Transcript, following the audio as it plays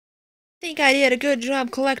Think I did a good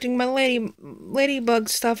job collecting my Ladybug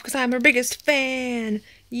stuff because I'm her biggest fan.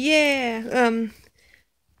 Yeah.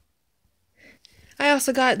 I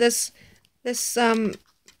also got this this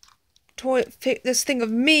thing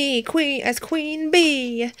of me, Queen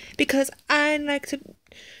Bee, because I like to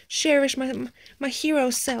cherish my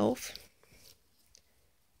hero self.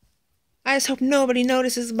 I just hope nobody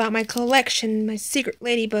notices about my collection, my secret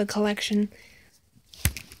Ladybug collection.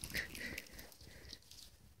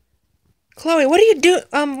 Chloe, what are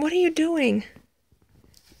you doing?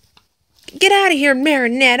 Get out of here,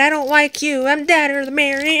 Marinette. I don't like you. I'm Daddy of the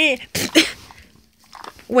Marinette.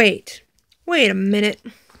 Wait a minute.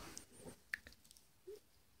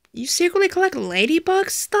 You secretly collect Ladybug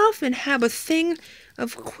stuff and have a thing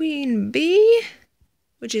of Queen Bee?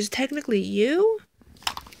 Which is technically you?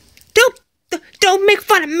 Don't make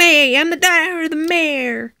fun of me! I'm the Daddy of the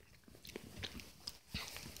Mayor!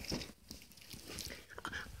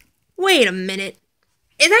 Wait a minute.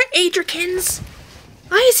 Is that Adrikins?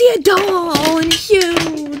 I see a doll and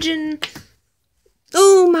huge and...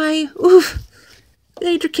 Oh my... Oof.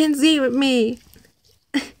 Adrikins gave it me.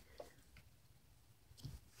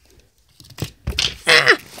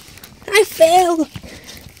 Ah! I fell!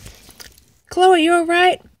 Chloe, you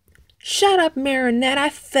alright? Shut up, Marinette. I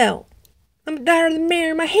fell. I'm tired of the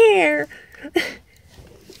mirror. My hair!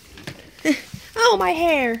 Oh, my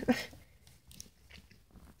hair!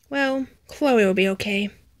 Well, Chloe will be okay.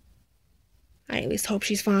 I at least hope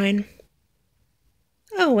she's fine.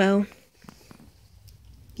 Oh well.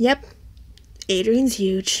 Yep. Adrian's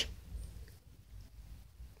huge.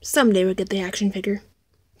 Someday we'll get the action figure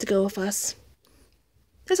to go with us.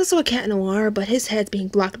 There's also a cat noir, but his head's being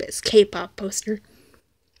blocked by his K-pop poster.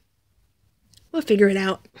 We'll figure it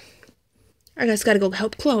out. I just gotta go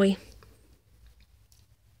help Chloe.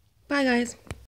 Bye, guys.